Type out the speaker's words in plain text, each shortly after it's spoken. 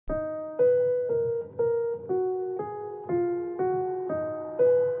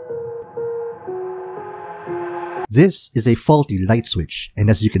This is a faulty light switch, and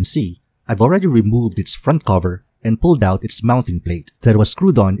as you can see, I've already removed its front cover and pulled out its mounting plate that was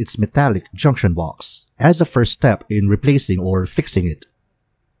screwed on its metallic junction box as a first step in replacing or fixing it.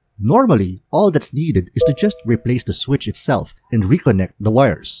 Normally, all that's needed is to just replace the switch itself and reconnect the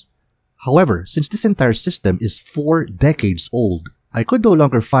wires. However, since this entire system is 4 decades old, I could no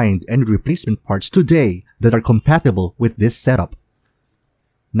longer find any replacement parts today that are compatible with this setup.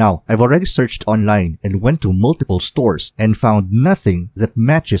 Now, I've already searched online and went to multiple stores and found nothing that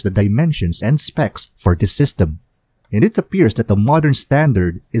matches the dimensions and specs for this system. And it appears that the modern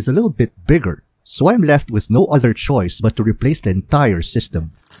standard is a little bit bigger, so I'm left with no other choice but to replace the entire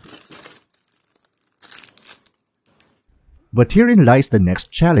system. But herein lies the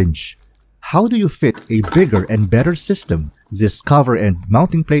next challenge. How do you fit a bigger and better system, this cover and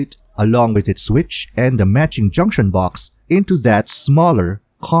mounting plate, along with its switch and the matching junction box, into that smaller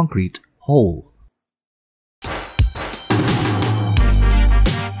concrete hole?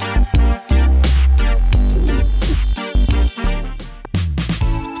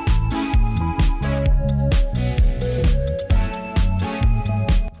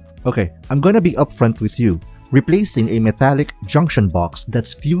 Okay, I'm gonna be upfront with you. Replacing a metallic junction box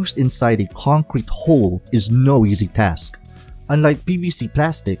that's fused inside a concrete hole is no easy task. Unlike PVC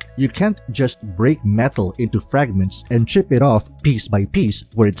plastic, you can't just break metal into fragments and chip it off piece by piece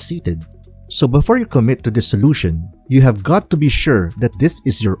where it's seated. So before you commit to this solution, you have got to be sure that this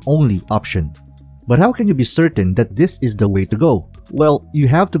is your only option. But how can you be certain that this is the way to go? Well, you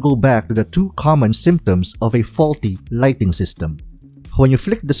have to go back to the 2 common symptoms of a faulty lighting system. When you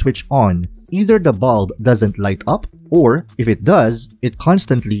flick the switch on, either the bulb doesn't light up, or if it does, it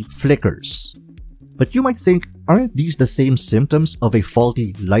constantly flickers. But you might think, aren't these the same symptoms of a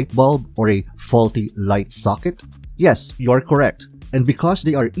faulty light bulb or a faulty light socket? Yes, you are correct. And because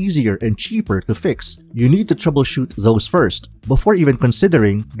they are easier and cheaper to fix, you need to troubleshoot those first, before even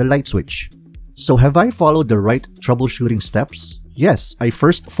considering the light switch. So have I followed the right troubleshooting steps? Yes, I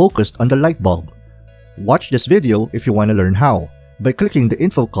first focused on the light bulb. Watch this video if you want to learn how, by clicking the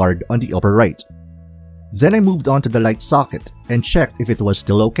info card on the upper right. Then I moved on to the light socket and checked if it was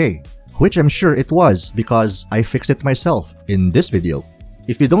still okay, which I'm sure it was because I fixed it myself in this video.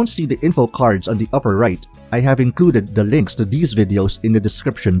 If you don't see the info cards on the upper right, I have included the links to these videos in the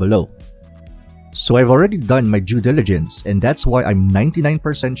description below. So I've already done my due diligence, and that's why I'm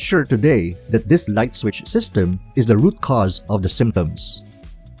 99% sure today that this light switch system is the root cause of the symptoms.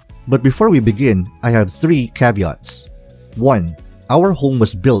 But before we begin, I have 3 caveats. 1. Our home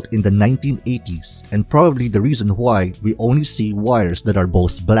was built in the 1980s, and probably the reason why we only see wires that are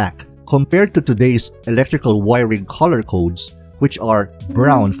both black, compared to today's electrical wiring color codes, which are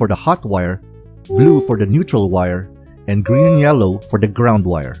brown for the hot wire, blue for the neutral wire, and green and yellow for the ground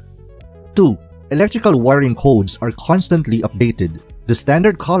wire. 2. Electrical wiring codes are constantly updated. The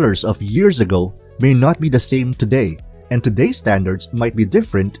standard colors of years ago may not be the same today, and today's standards might be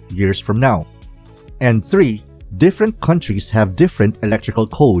different years from now. And 3. Different countries have different electrical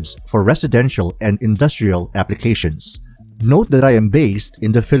codes for residential and industrial applications. Note that I am based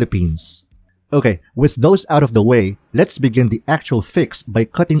in the Philippines. Okay, with those out of the way, let's begin the actual fix by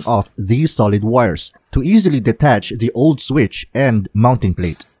cutting off these solid wires to easily detach the old switch and mounting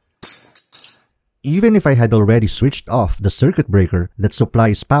plate. Even if I had already switched off the circuit breaker that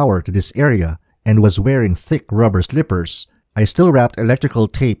supplies power to this area and was wearing thick rubber slippers, I still wrapped electrical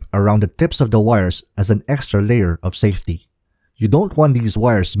tape around the tips of the wires as an extra layer of safety. You don't want these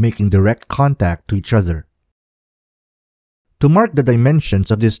wires making direct contact to each other. To mark the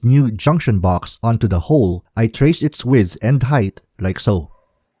dimensions of this new junction box onto the hole, I traced its width and height like so.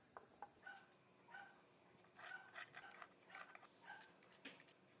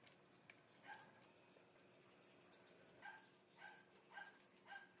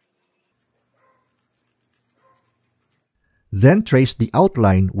 Then trace the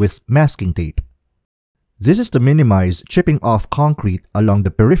outline with masking tape. This is to minimize chipping off concrete along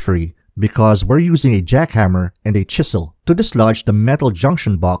the periphery because we're using a jackhammer and a chisel to dislodge the metal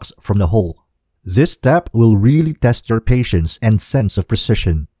junction box from the hole. This step will really test your patience and sense of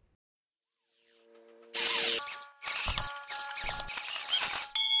precision.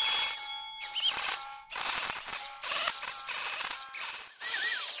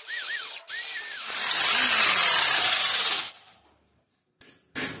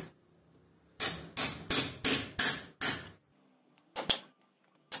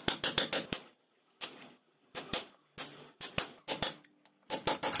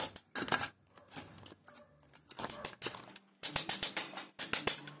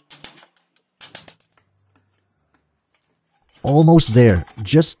 Almost there,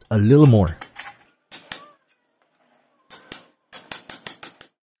 just a little more.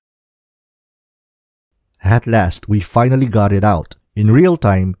 At last, we finally got it out. In real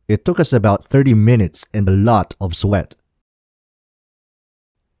time, it took us about 30 minutes and a lot of sweat.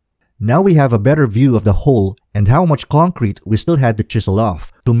 Now we have a better view of the hole and how much concrete we still had to chisel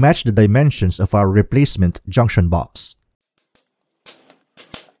off to match the dimensions of our replacement junction box.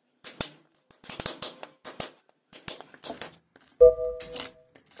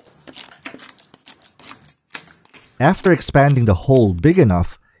 After expanding the hole big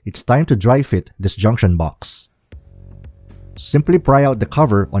enough, it's time to dry fit this junction box. Simply pry out the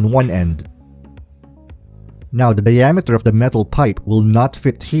cover on one end. Now the diameter of the metal pipe will not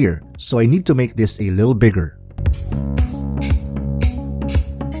fit here, so I need to make this a little bigger.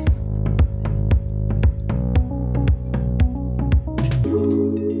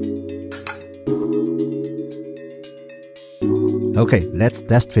 Okay, let's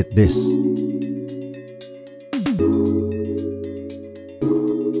test fit this.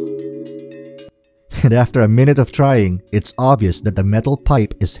 And after a minute of trying, it's obvious that the metal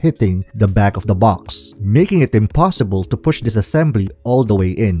pipe is hitting the back of the box, making it impossible to push this assembly all the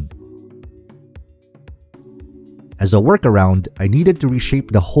way in. As a workaround, I needed to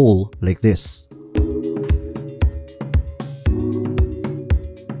reshape the hole like this.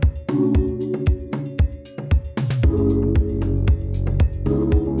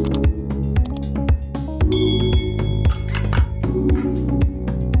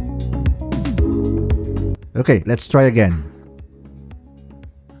 Okay, let's try again.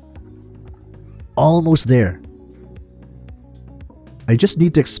 Almost there. I just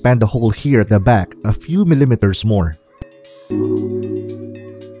need to expand the hole here at the back a few millimeters more.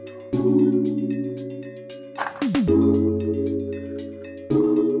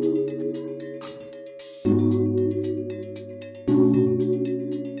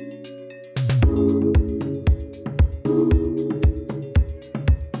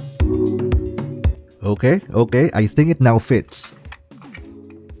 Okay, I think it now fits.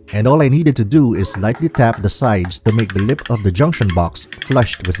 And all I needed to do is lightly tap the sides to make the lip of the junction box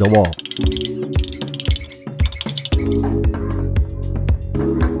flush with the wall.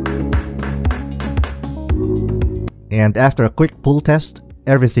 And after a quick pull test,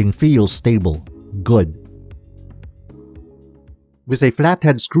 everything feels stable. Good. With a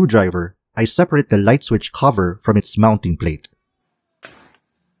flathead screwdriver, I separate the light switch cover from its mounting plate.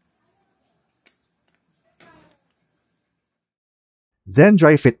 Then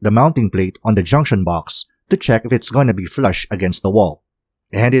dry fit the mounting plate on the junction box to check if it's gonna be flush against the wall.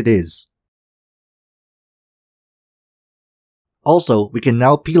 And it is. Also, we can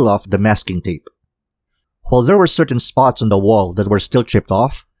now peel off the masking tape. While there were certain spots on the wall that were still chipped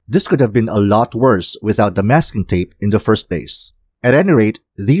off, this could have been a lot worse without the masking tape in the first place. At any rate,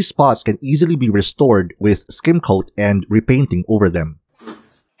 these spots can easily be restored with skim coat and repainting over them.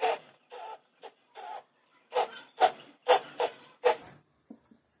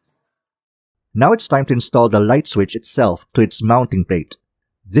 Now it's time to install the light switch itself to its mounting plate.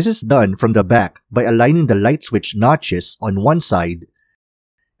 This is done from the back by aligning the light switch notches on one side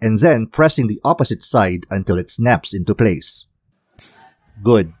and then pressing the opposite side until it snaps into place.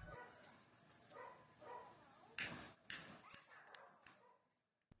 Good.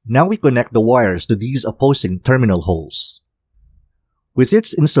 Now we connect the wires to these opposing terminal holes. With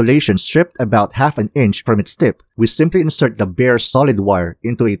its insulation stripped about half an inch from its tip, we simply insert the bare solid wire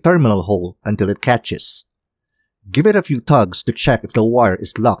into a terminal hole until it catches. Give it a few tugs to check if the wire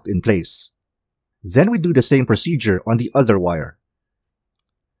is locked in place. Then we do the same procedure on the other wire.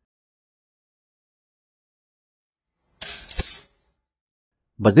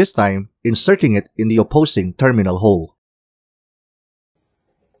 But this time, inserting it in the opposing terminal hole.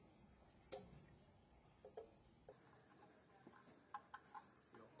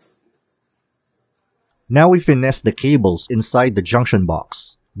 Now we finesse the cables inside the junction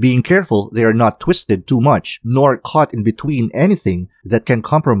box, being careful they are not twisted too much nor caught in between anything that can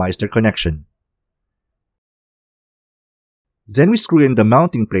compromise their connection. Then we screw in the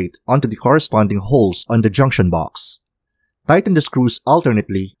mounting plate onto the corresponding holes on the junction box. Tighten the screws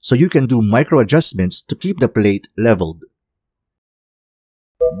alternately so you can do micro adjustments to keep the plate leveled.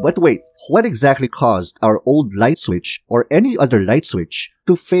 But wait, what exactly caused our old light switch or any other light switch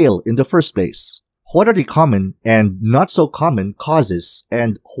to fail in the first place? What are the common and not so common causes,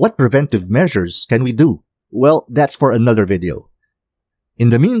 and what preventive measures can we do? Well, that's for another video. In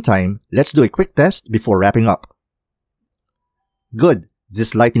the meantime, let's do a quick test before wrapping up. Good,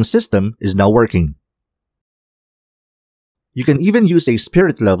 this lighting system is now working. You can even use a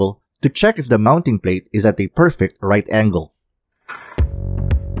spirit level to check if the mounting plate is at a perfect right angle.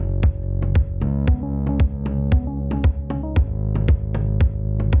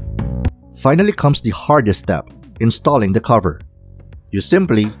 Finally comes the hardest step, installing the cover. You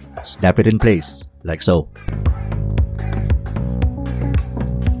simply snap it in place, like so.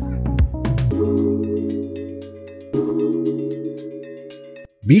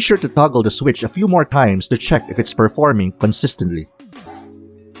 Be sure to toggle the switch a few more times to check if it's performing consistently.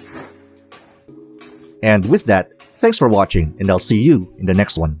 And with that, thanks for watching, and I'll see you in the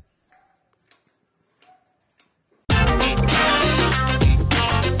next one.